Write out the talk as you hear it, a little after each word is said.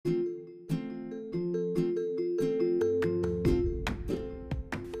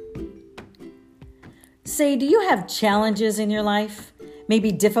Say, do you have challenges in your life?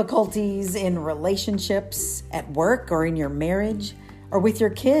 Maybe difficulties in relationships, at work, or in your marriage, or with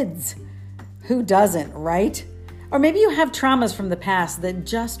your kids? Who doesn't, right? Or maybe you have traumas from the past that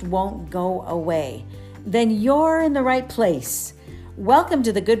just won't go away. Then you're in the right place. Welcome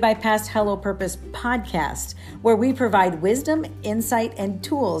to the Goodbye Past, Hello Purpose podcast, where we provide wisdom, insight, and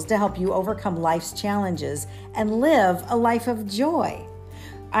tools to help you overcome life's challenges and live a life of joy.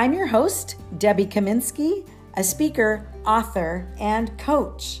 I'm your host, Debbie Kaminsky, a speaker, author, and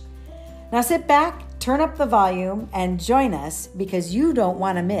coach. Now sit back, turn up the volume, and join us because you don't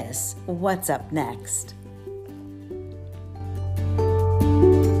want to miss what's up next.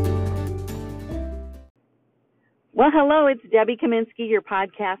 Well, hello, it's Debbie Kaminsky, your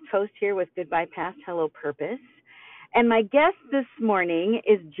podcast host here with Goodbye Past, Hello Purpose. And my guest this morning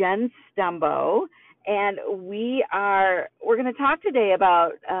is Jen Stumbo. And we're going to talk today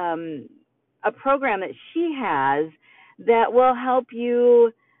about a program that she has that will help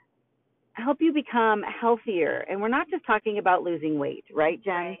you become healthier. And we're not just talking about losing weight, right,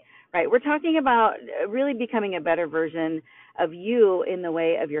 Jen? Right. We're talking about really becoming a better version of you in the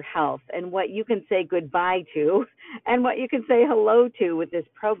way of your health and what you can say goodbye to and what you can say hello to with this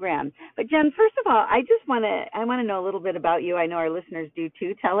program. But Jen, first of all, I want to know a little bit about you. I know our listeners do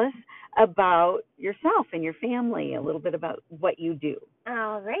too. Tell us about yourself and your family, a little bit about what you do.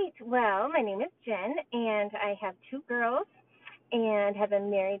 All right. Well, my name is Jen, and I have two girls and have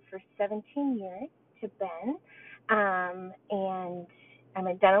been married for 17 years to Ben. And I'm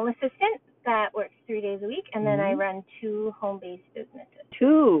a dental assistant that works 3 days a week, and then I run two home-based businesses.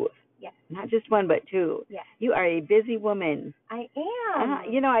 Two? Yes. Not just one, but two. Yes. You are a busy woman. I am.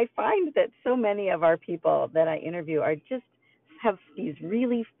 I find that so many of our people that I interview have these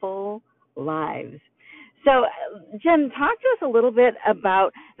really full lives. So, Jen, talk to us a little bit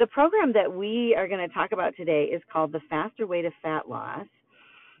about the program that we are going to talk about today is called The Faster Way to Fat Loss.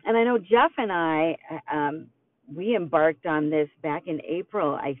 And I know Jeff and I, we embarked on this back in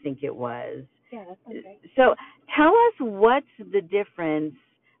April, I think it was. Yeah, that sounds right. So tell us what's the difference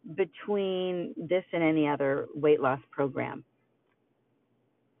between this and any other weight loss program.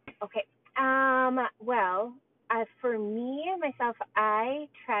 Okay. For me, myself, I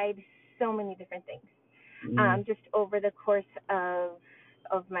tried so many different things. Just over the course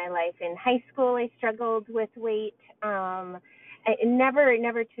of my life. In high school, I struggled with weight.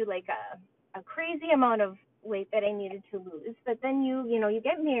 Never to like a crazy amount of weight that I needed to lose. But then you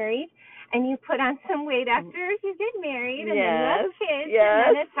get married and you put on some weight after you get married, and then you have kids,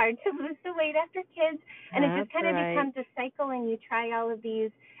 and then it's hard to lose the weight after kids, and it just kind of becomes a cycle, and you try all of these.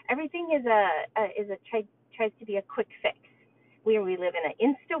 Everything tries to be a quick fix. We live in an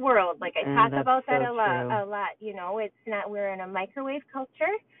Insta world, like I talk about that a lot. It's not. We're in a microwave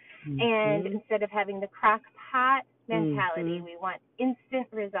culture, and instead of having the crock pot mentality, we want instant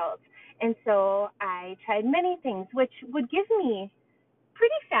results. And so I tried many things, which would give me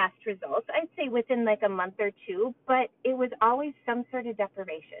pretty fast results, I'd say within like a month or two, but it was always some sort of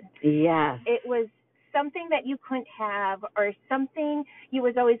deprivation. Yes. It was something that you couldn't have, or something you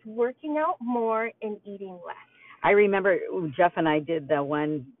was always working out more and eating less. I remember Jeff and I did the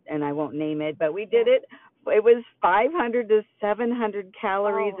one, and I won't name it, but we did it. It was 500 to 700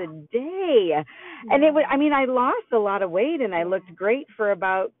 calories a day. And it was, I lost a lot of weight, and I looked great for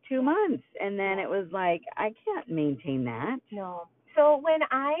about 2 months. And then it was like, I can't maintain that. No. So when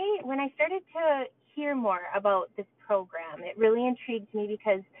I started to hear more about this program, it really intrigued me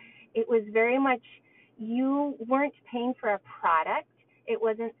because it was very much, you weren't paying for a product. It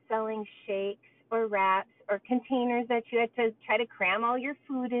wasn't selling shakes or wraps or containers that you had to try to cram all your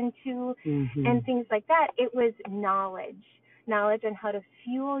food into and things like that. It was knowledge on how to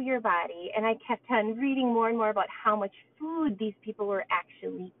fuel your body. And I kept on reading more and more about how much food these people were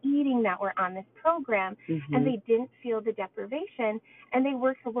actually eating that were on this program, and they didn't feel the deprivation, and they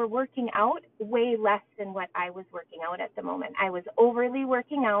were working out way less than what I was working out at the moment. I was overly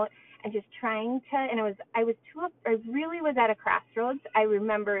working out and just trying to, and I really was at a crossroads. I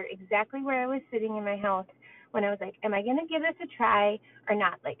remember exactly where I was sitting in my house when I was like, am I going to give this a try or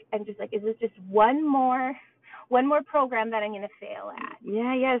not? Like, I'm just like, is this just one more program that I'm going to fail at?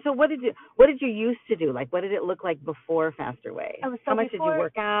 Yeah. So what did you used to do? Like, what did it look like before Faster Way? How much did you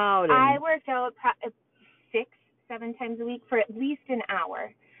work out? I worked out 6-7 times a week for at least an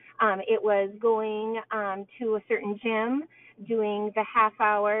hour. It was going to a certain gym, doing the half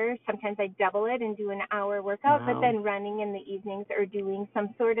hour. Sometimes I double it and do an hour workout, but then running in the evenings or doing some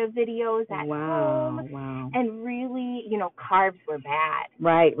sort of videos at home. Wow. And really, carbs were bad.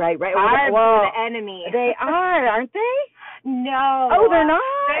 Right. Carbs were the enemy. They are, aren't they? No. Oh, they're not?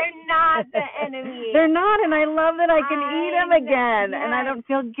 They're not. not the enemy. They're not, and I love that I can eat them again, yes. and I don't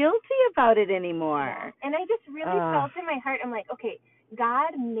feel guilty about it anymore. Yeah. And I just really felt in my heart, I'm like, okay,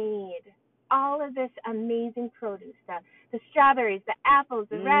 God made all of this amazing produce, the strawberries, the apples,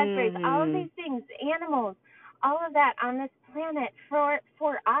 the raspberries, all of these things, animals, all of that on this planet for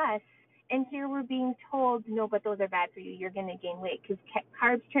us. And here we're being told, no, but those are bad for you. You're going to gain weight because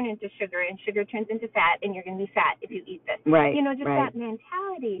carbs turn into sugar and sugar turns into fat, and you're going to be fat if you eat this. Right. You know, just that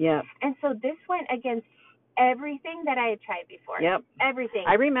mentality. Yeah. And so this went against everything that I had tried before. Yep. Everything.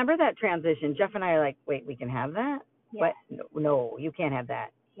 I remember that transition. Jeff and I are like, wait, we can have that? Yeah. What? No, you can't have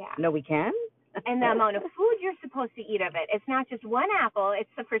that. Yeah. No, we can? And the amount of food you're supposed to eat of it. It's not just one apple. It's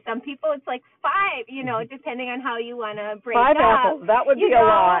for some people, it's like 5, you know, depending on how you want to break 5 up. apples, that would be a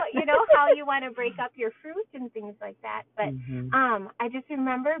lot. You know, how you want to break up your fruits and things like that. But I just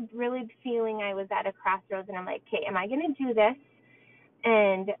remember really feeling I was at a crossroads, and I'm like, okay, am I going to do this?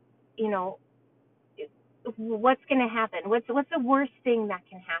 And, you know, what's going to happen? What's the worst thing that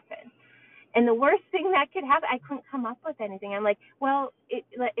can happen? And the worst thing that could happen, I couldn't come up with anything. I'm like, well,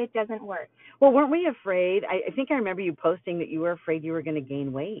 it doesn't work. Well, weren't we afraid? I think I remember you posting that you were afraid you were going to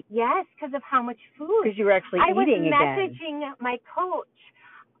gain weight. Yes, because of how much food. Because you were actually eating again. I was messaging my coach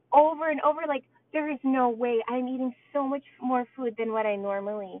over and over, like, there is no way I'm eating so much more food than what I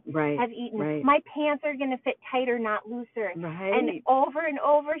normally have eaten. Right. My pants are going to fit tighter, not looser. Right. And over,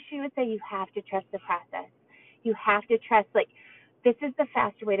 she would say, you have to trust the process. You have to trust, like, this is the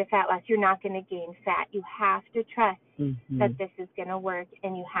faster way to fat loss. You're not going to gain fat. You have to trust that this is going to work,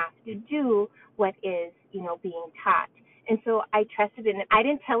 and you have to do what is, you know, being taught. And so I trusted it. And I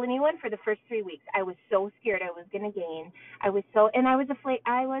didn't tell anyone for the first 3 weeks. I was so scared I was going to gain. I was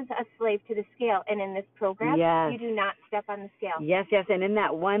a slave to the scale. And in this program, you do not step on the scale. Yes. And in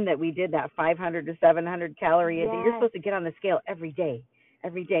that one that we did, that 500 to 700 calorie, you're supposed to get on the scale every day,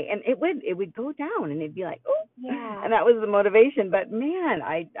 and it would go down, and it'd be like, oh, and that was the motivation. But man,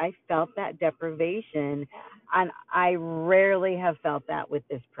 I felt that deprivation, and I rarely have felt that with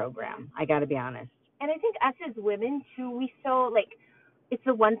this program. I got to be honest. And I think us as women too, it's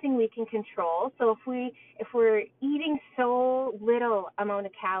the one thing we can control. So if we're eating so little amount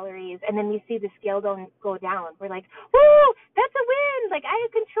of calories, and then we see the scale don't go down, we're like, woo, that's a win! Like, I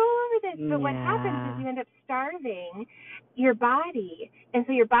have control over this. But what happens is you end up starving your body, and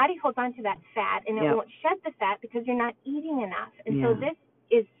so your body holds on to that fat, and it won't shed the fat because you're not eating enough. And so this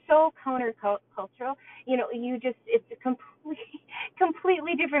is so countercultural. You know, it's a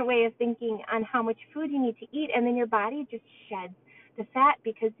completely different way of thinking on how much food you need to eat, and then your body just sheds the fat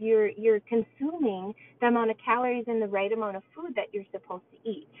because you're consuming the amount of calories and the right amount of food that you're supposed to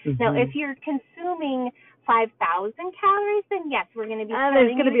eat. Now, if you're consuming 5,000 calories, then yes, we're going to be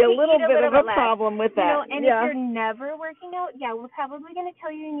there's going to be a little bit of a less problem with that. You know, and if you're never working out, we're probably going to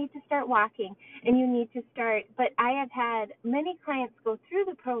tell you need to start walking, and you need to start. But I have had many clients go through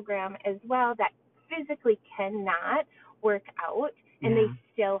the program as well that physically cannot work out, and they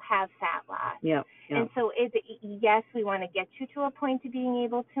still have fat loss. And so, yes, we want to get you to a point to being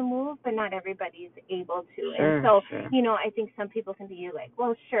able to move, but not everybody's able to. And so, you know, I think some people can be like,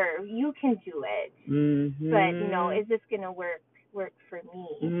 well, sure, you can do it, but, you know, is this going to work for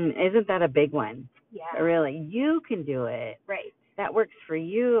me? Isn't that a big one? Yeah. Really, you can do it. Right. That works for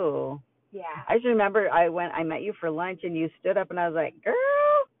you. Yeah. I just remember I met you for lunch, and you stood up, and I was like, girl,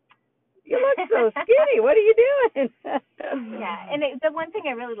 you look so skinny. What are you doing? And the one thing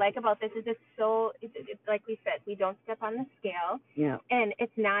I really like about this is it's like we said, we don't step on the scale. Yeah. And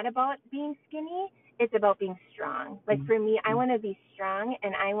it's not about being skinny. It's about being strong. Like for me, I want to be strong,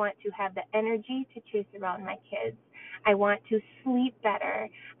 and I want to have the energy to chase around my kids. I want to sleep better.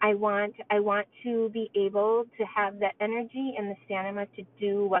 I want to be able to have the energy and the stamina to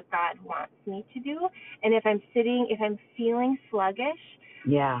do what God wants me to do. And if I'm feeling sluggish,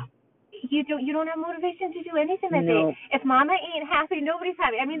 you don't have motivation to do anything that day. If mama ain't happy, nobody's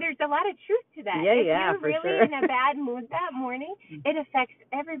happy. I mean, there's a lot of truth to that. If you're really in a bad mood that morning, it affects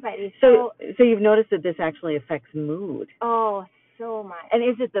everybody. So you've noticed that this actually affects mood. Oh, so much. And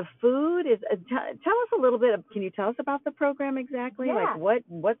is it the food? Tell us a little bit. Can you tell us about the program exactly? Yeah. Like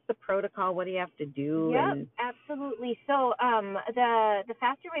what's the protocol? What do you have to do? Yep, absolutely. So the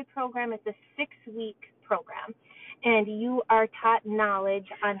Faster Way program is a 6-week program, and you are taught knowledge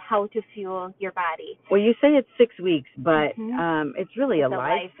on how to fuel your body. Well, you say it's 6 weeks, but it's really a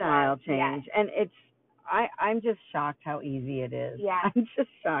lifestyle change, and I'm just shocked how easy it is. Yeah. I'm just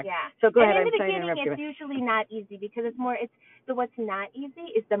shocked. Yeah. So go ahead. In the beginning, it's usually not easy because what's not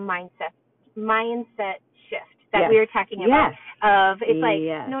easy is the mindset shift. that we were talking about. It's like,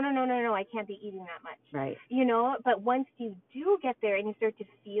 yes. no, I can't be eating that much. Right. You know, but once you do get there and you start to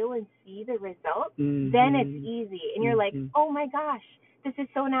feel and see the results, Mm-hmm. then it's easy. And you're like, Mm-hmm. oh my gosh, this is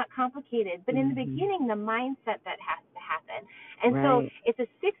so not complicated. But in the Mm-hmm. beginning, the mindset that has to happen. And Right. so it's a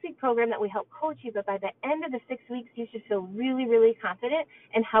 6-week program that we help coach you, but by the end of the 6 weeks, you should feel really, really confident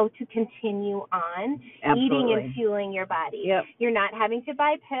in how to continue on Absolutely. eating and fueling your body. Yep. You're not having to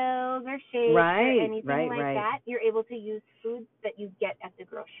buy pills or shakes Right. or anything like Right. that. You're able to use foods that you get at the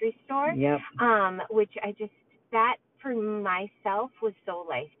grocery store, Yep. which that for myself was so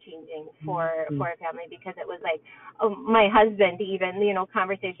life-changing for Mm-hmm. a family, because it was like, my husband even, you know,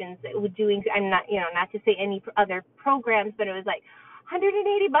 conversations doing, I'm not, you know, not to say any other programs, but it was like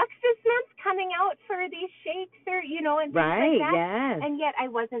 $180 this month coming out for these shakes, or, you know, and things Right. like that. Yes. And yet I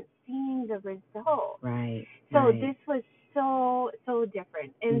wasn't seeing the result. Right. So right. this was so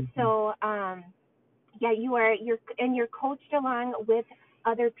different. And Mm-hmm. so, you're coached along with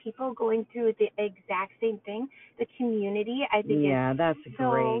other people going through the exact same thing. The community, I think, is that's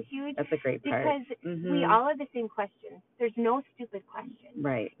so great. huge. That's a great part. Because mm-hmm. we all have the same questions. There's no stupid questions.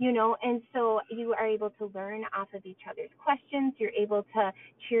 Right. You know, and so you are able to learn off of each other's questions. You're able to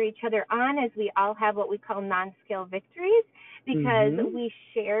cheer each other on, as we all have what we call non-scale victories, because mm-hmm. we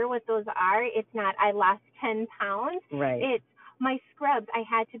share what those are. It's not, I lost 10 pounds. Right. It's, my scrubs, I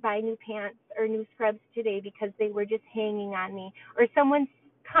had to buy new pants or new scrubs today because they were just hanging on me. Or someone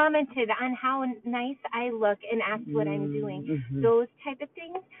commented on how nice I look and asked what I'm doing. Mm-hmm. Those type of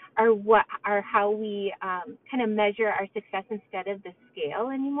things are how we kind of measure our success instead of the scale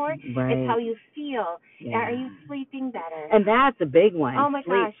anymore. Right. It's how you feel. Yeah. Are you sleeping better? And that's a big one. Oh my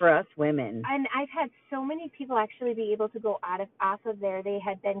Sleep gosh. for us women. And I've had so many people actually be able to go off of there. They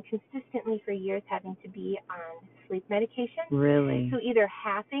had been consistently for years having to be on sleep medication. Really? So either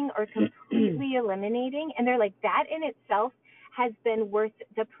halving or completely eliminating. And they're like, that in itself has been worth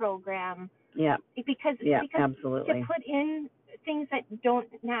the program. Yeah. Because absolutely. to put in things that don't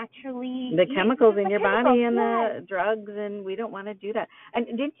naturally, the chemicals in your body and yes. the drugs, and we don't want to do that. And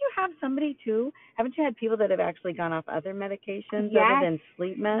didn't you have somebody too? Haven't you had people that have actually gone off other medications yes. other than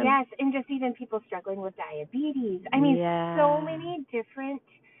sleep meds? Yes, and just even people struggling with diabetes. I mean, so many different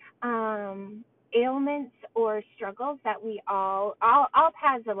ailments or struggles that we all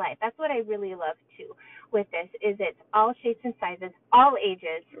paths of life. That's what I really love too with this, is it's all shapes and sizes, all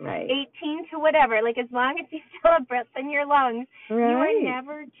ages, right. 18 to whatever. Like, as long as you still have breath in your lungs, right.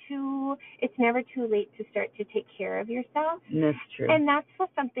 it's never too late to start to take care of yourself. That's true. And that's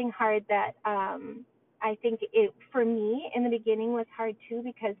something hard that I think it, for me, in the beginning was hard too,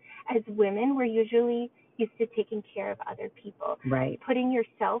 because as women, we're usually used to taking care of other people. Right. Putting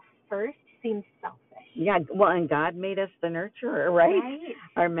yourself first seems selfish. Yeah, well, and God made us the nurturer, right?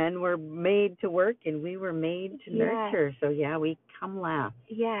 Our men were made to work, and we were made to nurture. So, we come last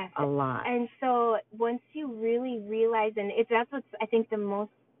a lot. And so once you really realize, and that's what's, I think, the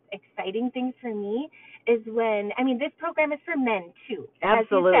most exciting thing for me is when, I mean, this program is for men too.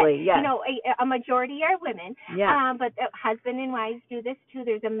 Absolutely, yes. You know, a majority are women, but husband and wives do this too.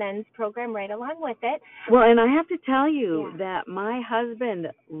 There's a men's program right along with it. Well, and I have to tell you that my husband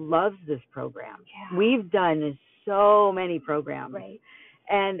loves this program. Yeah. We've done so many programs. Right.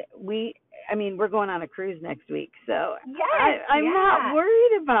 And we're going on a cruise next week, so I'm yeah. not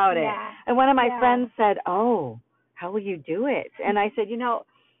worried about it. Yeah. And one of my friends said, "Oh, how will you do it?" And I said,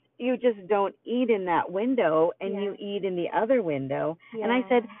 you just don't eat in that window, and you eat in the other window. Yeah. And I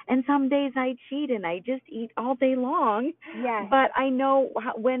said, and some days I cheat and I just eat all day long. Yeah. But I know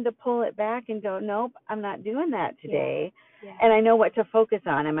when to pull it back and go, nope, I'm not doing that today. Yeah. And I know what to focus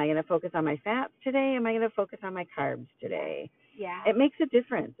on. Am I going to focus on my fats today? Am I going to focus on my carbs today? Yeah. It makes a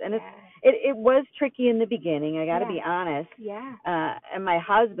difference. And it was tricky in the beginning, I got to be honest. Yeah. And my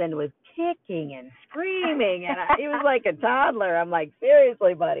husband was kicking and screaming, and he was like a toddler. I'm like,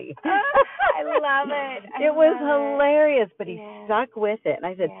 seriously, buddy. I love it. It was hilarious, but he stuck with it. And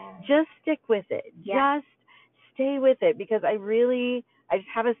I said, just stick with it. Just stay with it, because I just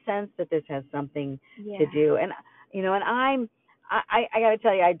have a sense that this has something to do. And, and I got to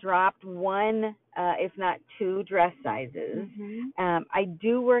tell you, I dropped one, if not two dress sizes. Mm-hmm. I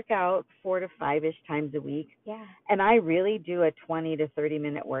do work out 4 to 5-ish times a week. Yeah. And I really do a 20 to 30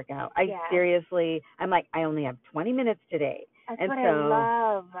 minute workout. Seriously, I'm like, I only have 20 minutes today. That's and what so,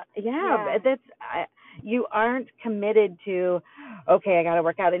 I love. Yeah. You aren't committed to, okay, I got to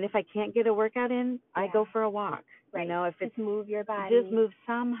work out. And if I can't get a workout in, I go for a walk. Right. If it's just move your body. Just move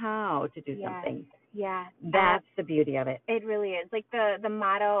somehow to do something. Yeah. That's the beauty of it. It really is. Like the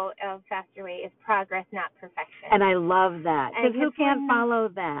motto of Fast Your Way is progress, not perfection. And I love that. Because who can't follow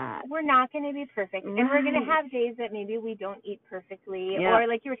that? We're not going to be perfect. Right. And we're going to have days that maybe we don't eat perfectly. Yep. Or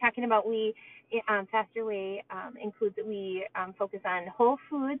like you were talking about, Fast Your Way includes that we focus on whole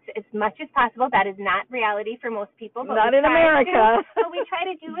foods as much as possible. That is not reality for most people. But not in America. But we try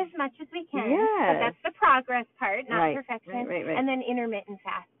to do as much as we can. Yes. But that's the progress part, not perfection. Right. And then intermittent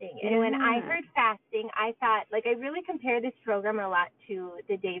fasting. And when I heard fasting, I thought, like, I really compare this program a lot to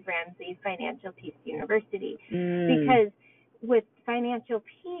the Dave Ramsey Financial Peace University. Because with Financial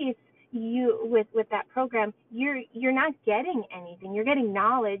Peace, with that program, you're not getting anything. You're getting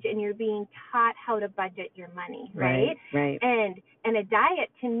knowledge, and you're being taught how to budget your money, right? Right. And a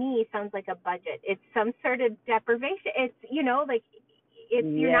diet to me sounds like a budget. It's some sort of deprivation. It's you're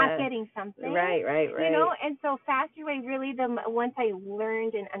not getting something. Right. And so Fast Your Way, really, once I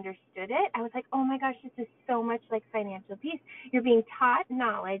learned and understood it, I was like, oh my gosh, this is so much like Financial Peace. You're being taught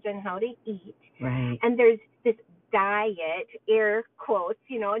knowledge on how to eat. Right. And there's this diet, air quotes,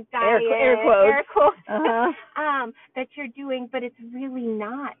 diet, air quotes, that you're doing, but it's really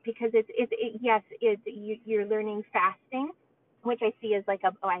not, because you're learning fasting, which I see as like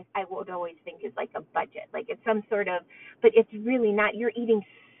I would always think is like a budget, like it's some sort of, but it's really not. You're eating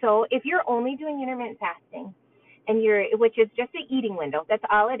if you're only doing intermittent fasting, which is just an eating window, that's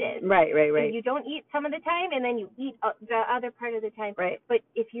all it is. Right. And you don't eat some of the time, and then you eat the other part of the time. Right. But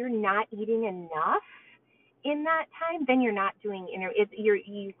if you're not eating enough in that time, then you're not doing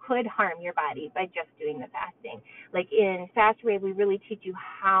you could harm your body by just doing the fasting. Like in Fast Your Way, we really teach you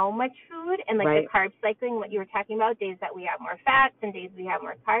how much food, and like the carb cycling, what you were talking about, days that we have more fats and days we have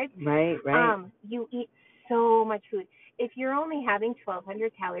more carbs. Right. You eat so much food. If you're only having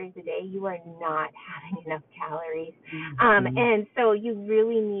 1,200 calories a day, you are not having enough calories. And so you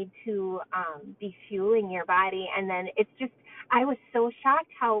really need to be fueling your body. And then it's just, I was so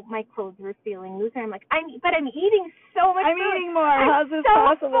shocked how my clothes were feeling loose. I'm like, I'm eating so much food. I'm eating more. How's this so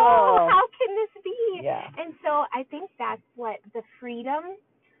possible? Full. How can this be? Yeah. And so I think that's what the freedom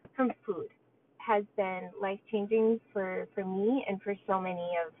from food has been life-changing for me and for so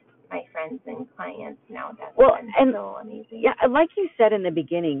many of my friends and clients now. That's been so amazing. Yeah, like you said in the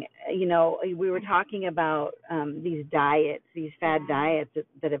beginning, we were talking about these diets, these fad diets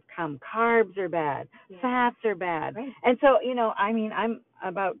that have come. Carbs are bad, fats are bad. Right. And so, I'm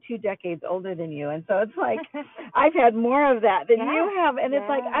about 2 decades older than you, and so it's like I've had more of that than you have, and it's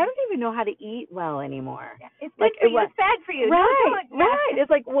like I don't even know how to eat well anymore. Yeah. It's good for you, it's bad for you. Right.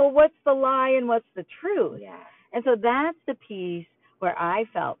 It's like, well, what's the lie and what's the truth? Yeah. And so that's the piece where I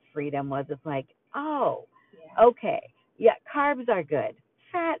felt freedom was. It's like, okay, carbs are good,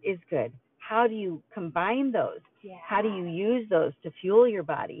 fat is good. How do you combine those? Yeah. How do you use those to fuel your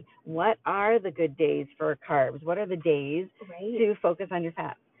body? What are the good days for carbs? What are the days to focus on your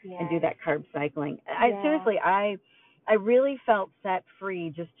fat and do that carb cycling? I really felt set free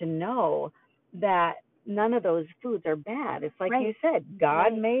just to know that none of those foods are bad. It's like you said,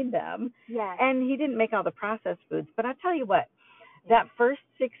 God made them, and He didn't make all the processed foods. But I'll tell you what, that first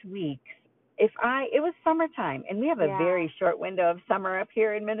 6 weeks, it was summertime, and we have a very short window of summer up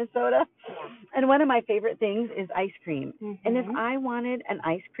here in Minnesota. Yeah. And one of my favorite things is ice cream. Mm-hmm. And if I wanted an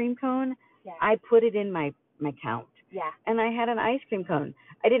ice cream cone, I put it in my count. Yeah. And I had an ice cream cone.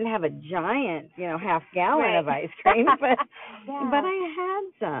 I didn't have a giant, half gallon of ice cream, but I had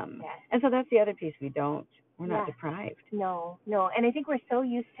some. Yeah. And so that's the other piece we're not deprived. No. And I think we're so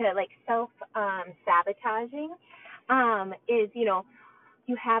used to like self-sabotaging. Is,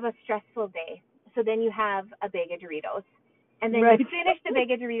 you have a stressful day, so then you have a bag of Doritos, and then you finish the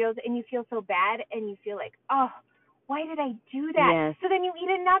bag of Doritos, and you feel so bad, and you feel like, oh, why did I do that? Yes. So then you eat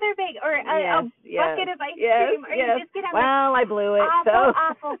another bag, or a bucket of ice cream, or you just get on I blew it.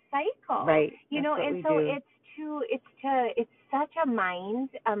 Awful cycle. Right. And so it's such a mind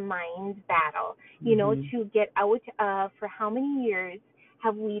battle, to get out of, for how many years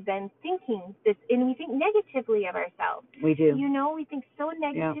have we been thinking this, and we think negatively of ourselves. We do. We think so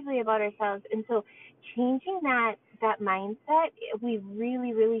negatively about ourselves. And so changing that mindset, we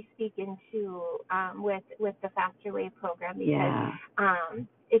really, really speak into with the Fast Your Way program, because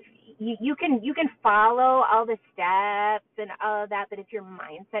if you can follow all the steps and all of that, but if your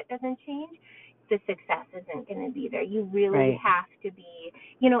mindset doesn't change, the success isn't going to be there. You really have to be,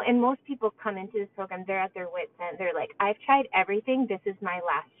 and most people come into this program, they're at their wits' end. They're like, I've tried everything. This is my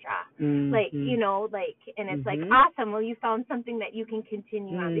last straw. Mm-hmm. And it's like, awesome. Well, you found something that you can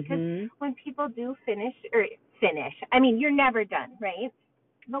continue on, because when people do finish, you're never done, right?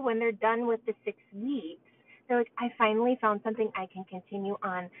 But when they're done with the 6 weeks, they're like, I finally found something I can continue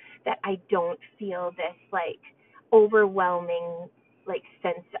on, that I don't feel this like overwhelming like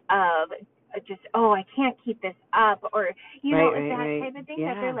sense of just, oh, I can't keep this up, or that type of thing.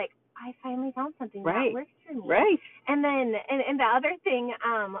 That they're like, I finally found something that works for me. Right. And then, and the other thing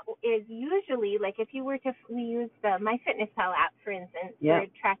is usually, like, if you were to, we use the MyFitnessPal app, for instance, for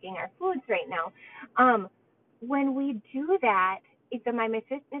tracking our foods right now. When we do that, it's the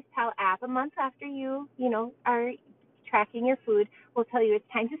MyFitnessPal app. A month after you are tracking your food, will tell you it's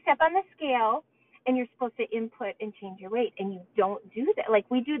time to step on the scale, and you're supposed to input and change your weight, and you don't do that. Like,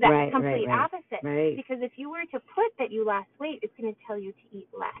 we do that complete opposite. Right. Because if you were to put that you lost weight, it's going to tell you to eat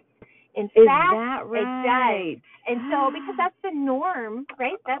less. In fact, that right? It does. And so, because that's the norm,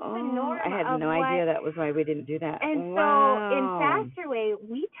 right? That's the norm. I had no idea that was why we didn't do that. And so, in Faster Way,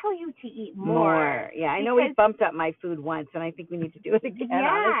 we tell you to eat more. Yeah, I know we bumped up my food once, and I think we need to do it again,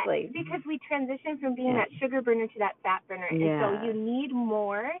 honestly. Because we transitioned from being that sugar burner to that fat burner. And so, you need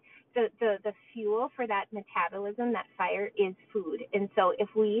more. The fuel for that metabolism, that fire, is food. And so, if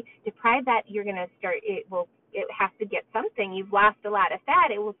we deprive that, you're going to start, it has to get something. You've lost a lot of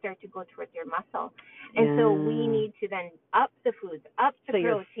fat, it will start to go towards your muscle. And so we need to then up the foods, up the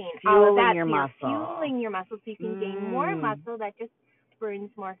protein, all of that. You're fueling your muscle so you can gain more muscle that just burns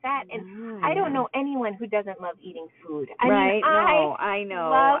more fat. And I don't know anyone who doesn't love eating food. I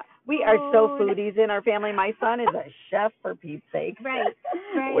know. We are so foodies in our family. My son is a chef, for Pete's sake. Right.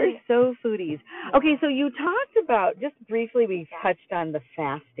 We're so foodies. Okay, so you talked about, just briefly, we touched on the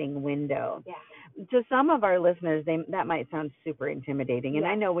fasting window. Yeah. To some of our listeners, that might sound super intimidating. And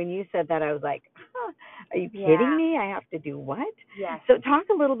I know when you said that, I was like, are you kidding me? I have to do what? Yeah. So talk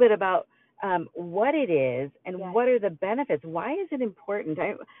a little bit about what it is and what are the benefits. Why is it important?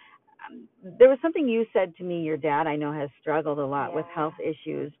 There was something you said to me. Your dad, I know, has struggled a lot with health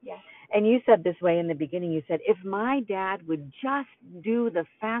issues. Yeah. And you said this way in the beginning. You said, if my dad would just do the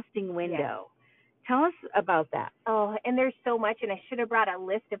fasting window. Tell us about that. Oh, and there's so much, and I should have brought a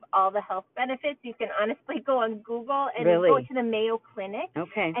list of all the health benefits. You can honestly go on Google and go to the Mayo Clinic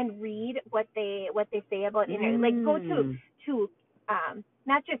and read what they say about intermittent. Like, go to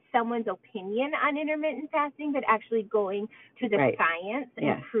not just someone's opinion on intermittent fasting, but actually going to the science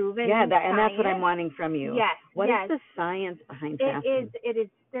and proven and science. That's what I'm wanting from you. Yes. What is the science behind fasting? It is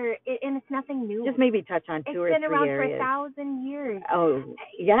there, and it's nothing new. Just maybe touch on two or three areas. It's been around for 1,000 years. Oh,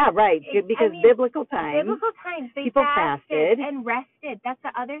 yeah, right. Because biblical times. They people fasted and rested. That's the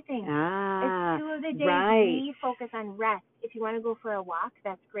other thing. It's 2 of the days we focus on rest. If you want to go for a walk,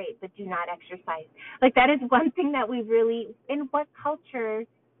 that's great, but do not exercise. Like, that is one thing that we really, in what culture,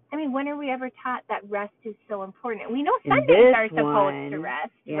 I mean, when are we ever taught that rest is so important? We know Sundays are supposed to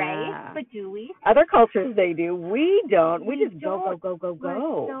rest, right? But do we? Other cultures, they do. We don't. We just go.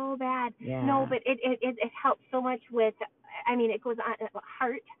 We're so bad. Yeah. No, but it helps so much with, I mean, it goes on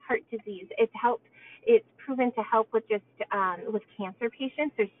heart disease. It's proven to help with just with cancer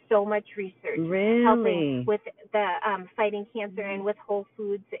patients. There's so much research helping with the fighting cancer and with whole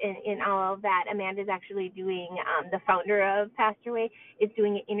foods and all of that. Amanda's actually doing, the founder of Faster Way is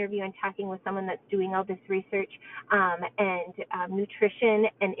doing an interview and talking with someone that's doing all this research and nutrition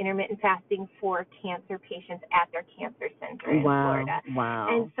and intermittent fasting for cancer patients at their cancer center in Florida. Wow.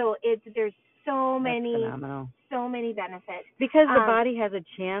 And so there's so many benefits, because the body has a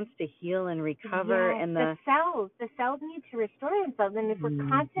chance to heal and recover, and the cells need to restore themselves, and if we're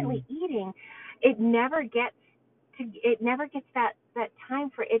constantly eating, it never gets that time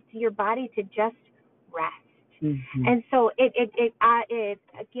for your body to just rest. And so it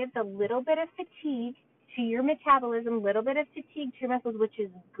gives a little bit of fatigue to your metabolism, a little bit of fatigue to your muscles, which is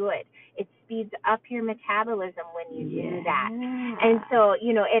good. It speeds up your metabolism when you do that. And so,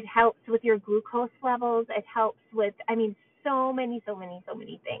 it helps with your glucose levels. It helps with, so many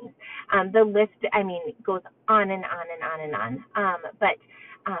things. The list, goes on and on and on and on. But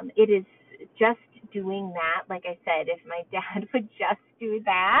it is just doing that. Like I said, if my dad would just do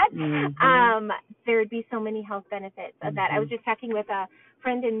that, there would be so many health benefits of that. I was just talking with a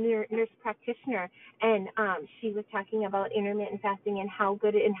friend and nurse practitioner, and she was talking about intermittent fasting and how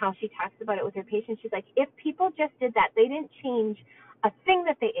good and how she talks about it with her patients. She's like, if people just did that, they didn't change a thing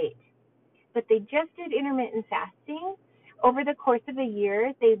that they ate, but they just did intermittent fasting, over the course of a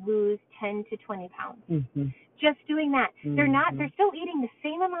year, they lose 10 to 20 pounds. Just doing that. They're still eating the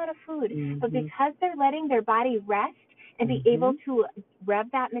same amount of food, but because they're letting their body rest and be able to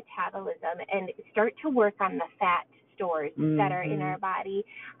rev that metabolism and start to work on the fat stores that are in our body,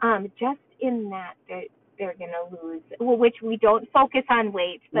 just in that, they're going to lose, which we don't focus on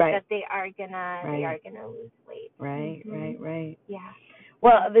weight, but that they are going to lose weight. Right. Yeah.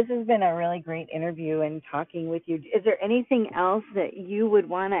 Well, this has been a really great interview and talking with you. Is there anything else that you would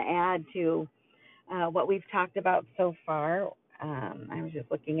want to add to what we've talked about so far? I was just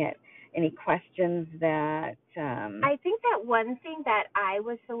looking at any questions that. I think that one thing that I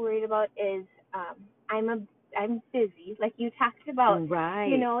was so worried about is I'm busy, like you talked about. Right.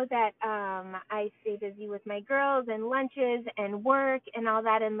 You know that I stay busy with my girls and lunches and work and all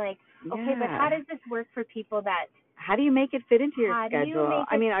that, and like, okay, but how does this work for people that? How do you make it fit into your How schedule? do you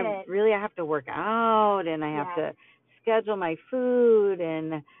make it I have to work out and I have Yeah. to schedule my food,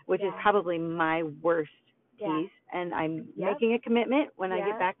 and which is Yeah. probably my worst Yeah. piece. And I'm Yep. making a commitment when I Yep.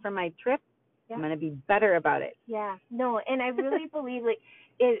 get back from my trip. Yep. I'm going to be better about it. Yeah. No, and I really believe like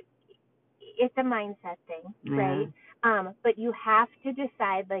it's a mindset thing, right? But you have to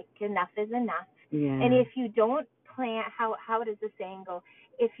decide like enough is enough. Yeah. And if you don't plan, how does the saying go?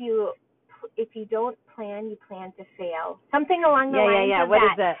 If you don't plan, you plan to fail. Something along the lines of What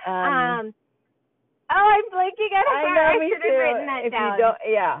that. is that? I'm blanking on it. I me should too. have written that if down. You don't,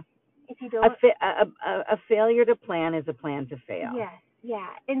 yeah. If you don't, a failure to plan is a plan to fail. Yes, yeah.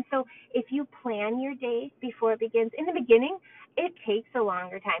 And so if you plan your day before it begins, in the beginning, it takes a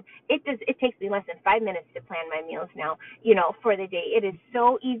longer time. It takes me less than 5 minutes to plan my meals now, for the day. It is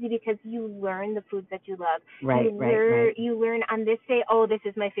so easy because you learn the foods that you love. Right. You learn on this day, oh, this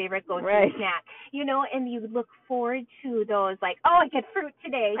is my favorite go-to snack, and you look forward to those, like, oh, I get fruit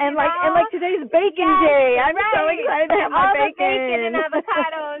today. And like today's bacon day. I'm so excited to have my bacon. All the bacon and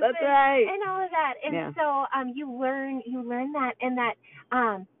avocados. That's right. And all of that. And so you learn that, and that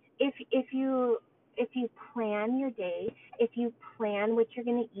if you plan your day, if you plan what you're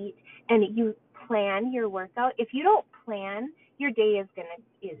going to eat, and you plan your workout, if you don't plan, your day is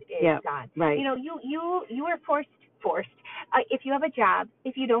gone. Right. You are forced. If you have a job,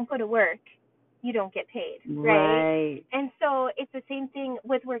 if you don't go to work, you don't get paid, right? And so it's the same thing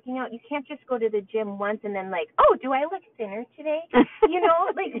with working out. You can't just go to the gym once and then like, oh, do I look thinner today? Which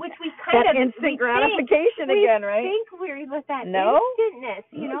we kind that of instant gratification again, right? We think we're with that instantness,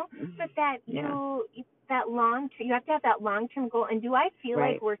 but that that long term, you have to have that long term goal. And do I feel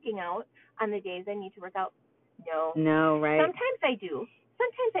like working out on the days I need to work out? No, right? Sometimes I do,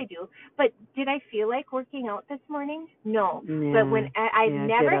 but did I feel like working out this morning? No. But when I've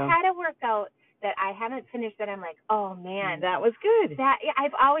never had a workout that I haven't finished that I'm like, oh man, that was good.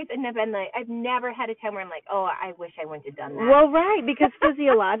 I've always been like, I've never had a time where I'm like, oh, I wish I wouldn't have done that. Well, right, because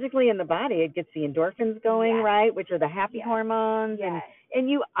physiologically in the body it gets the endorphins going, right, which are the happy hormones, and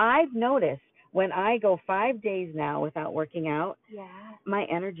I've noticed when I go 5 days now without working out, my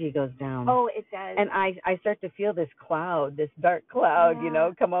energy goes down. Oh, it does. And I start to feel this dark cloud,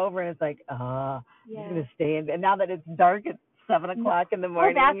 come over, and it's like, I'm just going to stay in. And now that it's dark, it's 7 o'clock in the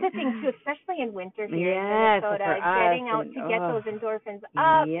morning. Oh, that's the thing, too, especially in winter here in Minnesota. Getting out to get those endorphins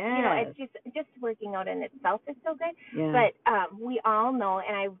up. It's just working out in itself is so good. Yeah. But we all know,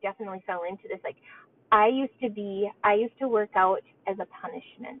 and I definitely fell into this, like, I used to work out as a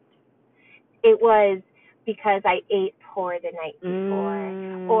punishment. It was because I ate poor the night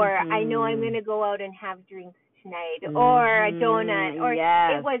before, or I know I'm going to go out and have drinks tonight, or a donut, or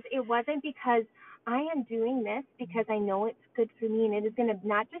it wasn't because I am doing this because I know it's good for me, and it is going to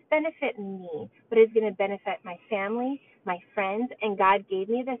not just benefit me, but it's going to benefit my family, my friends, and God gave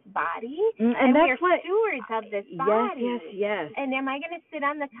me this body, and we are stewards of this body. Yes. And am I going to sit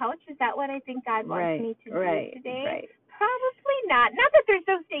on the couch? Is that what I think God wants me to do today? Right. Probably not. Not that there's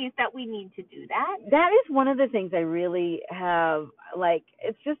those days that we need to do that. That is one of the things I really have, like,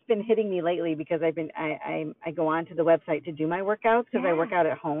 it's just been hitting me lately because I go on to the website to do my workouts because I work out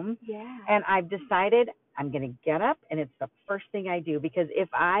at home. Yeah. And I've decided I'm going to get up, and it's the first thing I do, because if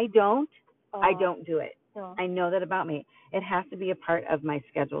I don't, I don't do it. No. I know that about me. It has to be a part of my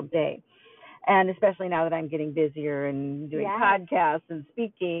scheduled day. And especially now that I'm getting busier and doing podcasts and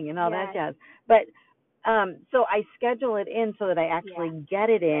speaking and all that jazz. But so I schedule it in so that I actually get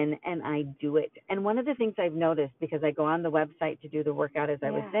it in and I do it. And one of the things I've noticed, because I go on the website to do the workout, as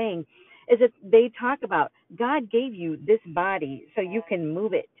I was saying, is that they talk about God gave you this body so you can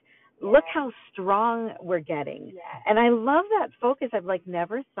move it. Look how strong we're getting. And I love that focus. I've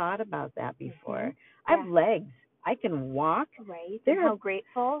never thought about that before. I have legs. I can walk. Right. How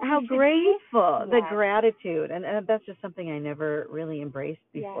grateful. The gratitude. And that's just something I never really embraced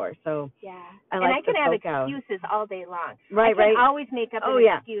before. So I like I can have excuses all day long. Right, I can always make up an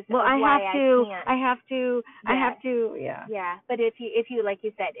excuse of why I can't. I have to. Yeah. But if you, like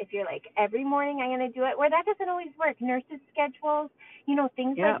you said, if you're like, every morning I'm going to do it, where that doesn't always work. Nurses' schedules,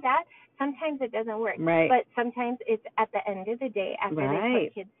 things like that. Sometimes it doesn't work. Right. But sometimes it's at the end of the day after they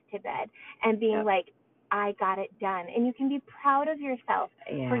put kids to bed and being like, I got it done. And you can be proud of yourself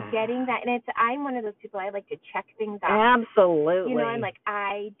for getting that. And I'm one of those people, I like to check things off. Absolutely. You know, I'm like,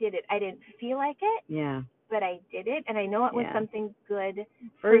 I did it. I didn't feel like it. Yeah. But I did it, and I know it was something good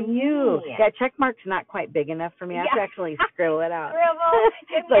for you. Me. Yeah, check mark's not quite big enough for me. I have to actually scribble it out.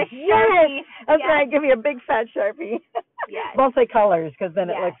 It's like, yes! That's right, give me a big fat Sharpie. Yes. Multicolors, because then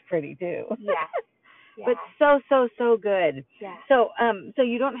it looks pretty, too. Yes. Yeah. But so good. Yeah. So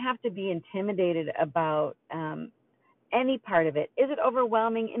you don't have to be intimidated about any part of it. Is it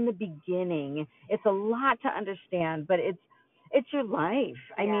overwhelming in the beginning? It's a lot to understand, but it's your life.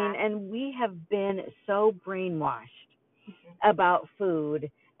 I mean, and we have been so brainwashed about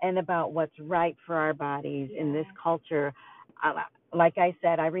food and about what's right for our bodies in this culture. Like I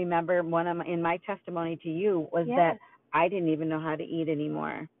said, I remember in my testimony to you was that I didn't even know how to eat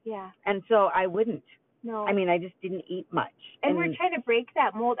anymore. Yeah. And so I wouldn't. No. I mean, I just didn't eat much. And we're trying to break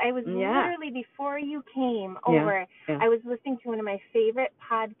that mold. I was literally, before you came over, I was listening to one of my favorite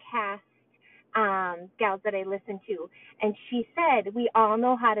podcasts, gals that I listen to, and she said, we all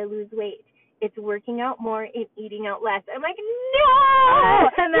know how to lose weight. It's working out more and eating out less. I'm like, no,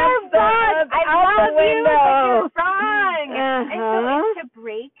 you're wrong. I love you, but you're wrong. And so it's to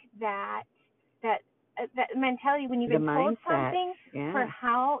break that mentality when you've been told something for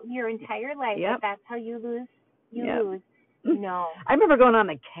how your entire life, that's how you lose. Lose. No. I remember going on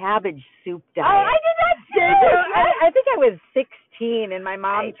the cabbage soup diet. Oh, I did that too. I think I was 16 and my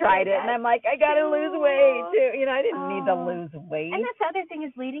mom tried it, and I'm like, I got to lose weight too. You know, I didn't need to lose weight. And that's the other thing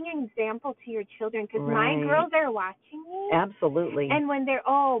is leading an example to your children, because my girls are watching me. Absolutely. And when they're,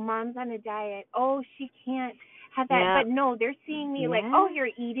 mom's on a diet, she can't have that. But no, they're seeing me like, you're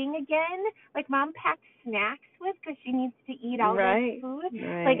eating again? Like, mom packed snacks with because she needs to eat all this food.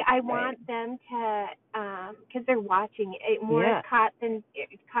 Like, I want them to, because they're watching it more caught than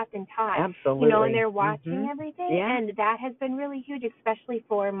taught. Absolutely. You know, and they're watching everything. Yeah. And that has been really huge, especially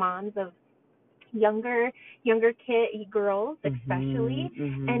for moms of younger girls, especially,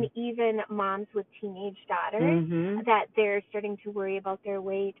 and even moms with teenage daughters, that they're starting to worry about their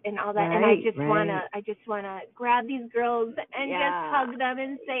weight and all that. And I just wanna grab these girls and just hug them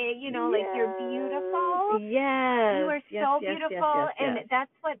and say, you know, like, you're beautiful. Yes. You are so beautiful. And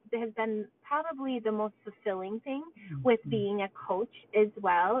that's what has been probably the most fulfilling thing with being a coach as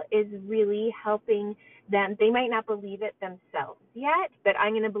well, is really helping them. They might not believe it themselves yet, but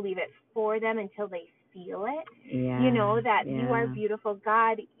I'm going to believe it for them until they feel it. Yeah, you know, that you are beautiful.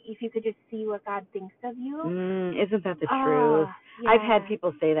 God, if you could just see what God thinks of you. Isn't that the truth? Yeah. I've had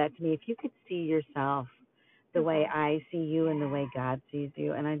people say that to me. If you could see yourself the way I see you and the way God sees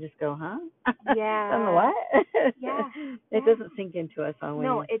you, and I just go, huh? Yeah. And what? Yeah. It doesn't sink into us always.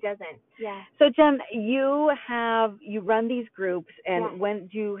 No, it doesn't. Yeah. So, Jen, you run these groups, and when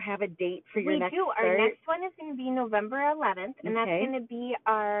do you have a date for your next start? Our next one is going to be November 11th, and that's going to be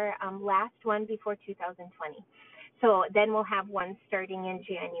our last one before 2020. So then we'll have one starting in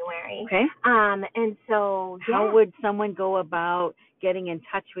January. Okay. And so, how would someone go about getting in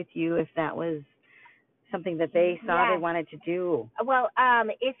touch with you if that was something that they saw they wanted to do? Well,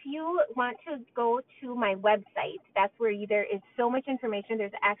 if you want to go to my website, that's where there is so much information.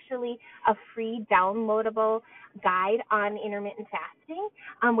 There's actually a free downloadable guide on intermittent fasting,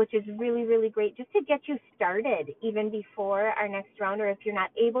 which is really, really great just to get you started even before our next round, or if you're not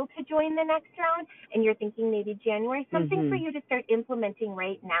able to join the next round and you're thinking maybe January, something for you to start implementing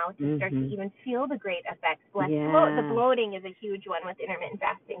right now to start to even feel the great effects. The bloating is a huge one with intermittent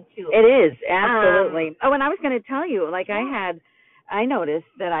fasting too. It is, absolutely. And I was going to tell you, like, I noticed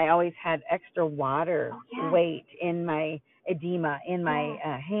that I always had extra water weight in my edema, in my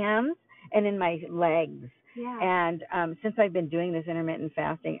hands and in my legs. Yeah. And since I've been doing this intermittent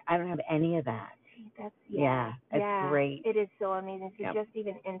fasting, I don't have any of that. It's great. It is so amazing. So just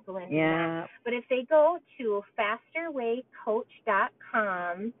even implementing that. But if they go to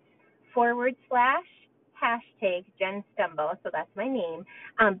fasterwaycoach.com /# Jen Stumbo, so that's my name,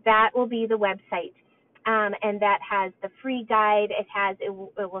 that will be the website. And that has the free guide. It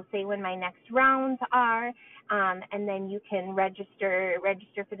will say when my next rounds are, and then you can register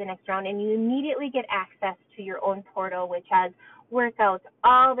for the next round, and you immediately get access to your own portal, which has workouts,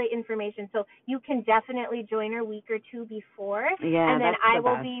 all the information. So you can definitely join a week or two before, and then I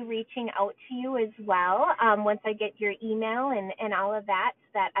will be reaching out to you as well once I get your email and all of that,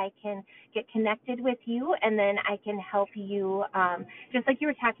 so that I can get connected with you, and then I can help you, just like you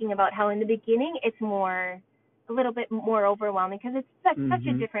were talking about how in the beginning it's a little bit more overwhelming because it's such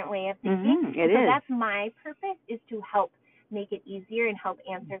a different way of thinking. It is. That's my purpose, is to help make it easier and help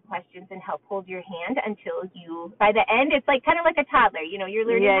answer questions and help hold your hand until you, by the end, it's like kind of like a toddler, you know, you're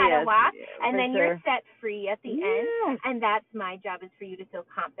learning how to walk, and then you're set free at the end. And that's my job, is for you to feel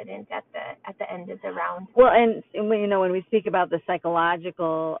confident at the end of the round. Well, and you know, when we speak about the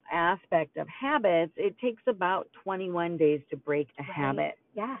psychological aspect of habits, it takes about 21 days to break a habit.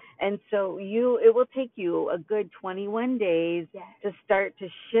 Yeah. And so it will take you a good 21 days to start to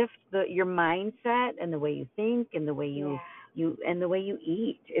shift your mindset and the way you think and the way you and the way you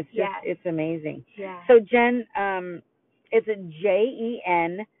eat. It's just it's amazing. Yeah. So Jen, it's a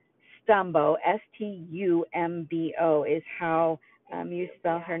Jen Stumbo, Stumbo is how you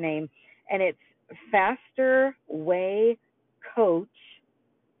spell her name, and it's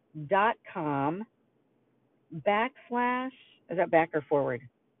fasterwaycoach.com / is that back or forward?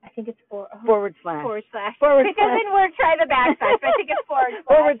 I think it's forward slash. If it doesn't work, try the backslash. But I think it's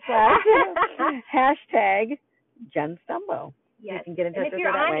forward slash. Hashtag Jen Stumbo. Yes. You can get in touch and if with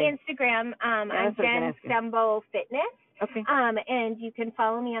you're her that on way. Instagram, I'm Jen Stumbo Fitness. Okay. And you can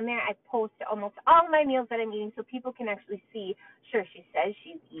follow me on there. I post almost all my meals that I'm eating, so people can actually see. Sure, she says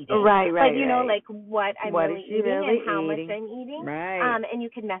she's eating. Right. But you know, like what I'm really eating really and how much I'm eating. Right. And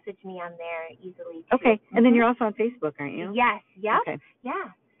you can message me on there easily too. Okay. And then you're also on Facebook, aren't you? Yes. Yep. Okay. Yeah.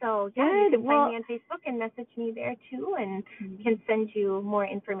 So you can find me on Facebook and message me there too, and can send you more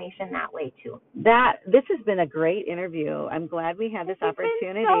information that way too. This has been a great interview. I'm glad we had this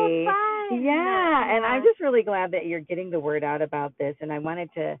opportunity. Been so fun. Yeah, and I'm just really glad that you're getting the word out about this. And I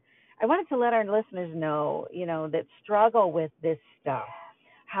wanted to let our listeners know, you know, that struggle with this stuff.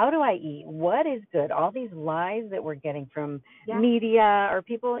 How do I eat? What is good? All these lies that we're getting from media, or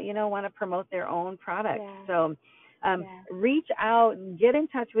people, you know, want to promote their own products. Yeah. So reach out, get in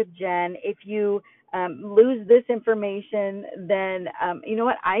touch with Jen. If you lose this information, then you know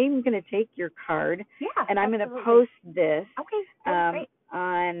what? I'm going to take your card, and I'm going to post this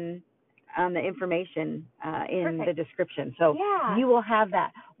on the information in the description. So you will have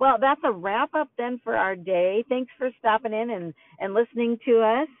that. Well, that's a wrap up then for our day. Thanks for stopping in and listening to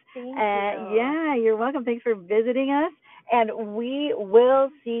us. Thank you. Yeah, you're welcome. Thanks for visiting us. And we will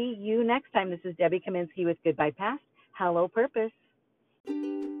see you next time. This is Debbie Kaminsky with Goodbye Past. Hello Purpose.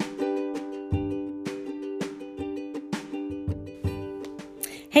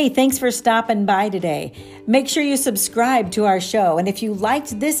 Hey, thanks for stopping by today. Make sure you subscribe to our show. And if you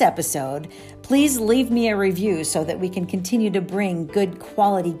liked this episode, please leave me a review so that we can continue to bring good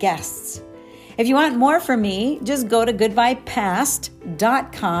quality guests. If you want more from me, just go to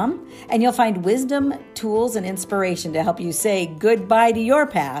goodbyepast.com and you'll find wisdom, tools, and inspiration to help you say goodbye to your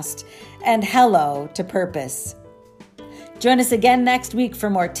past and hello to purpose. Join us again next week for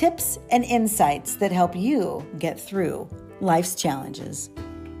more tips and insights that help you get through life's challenges.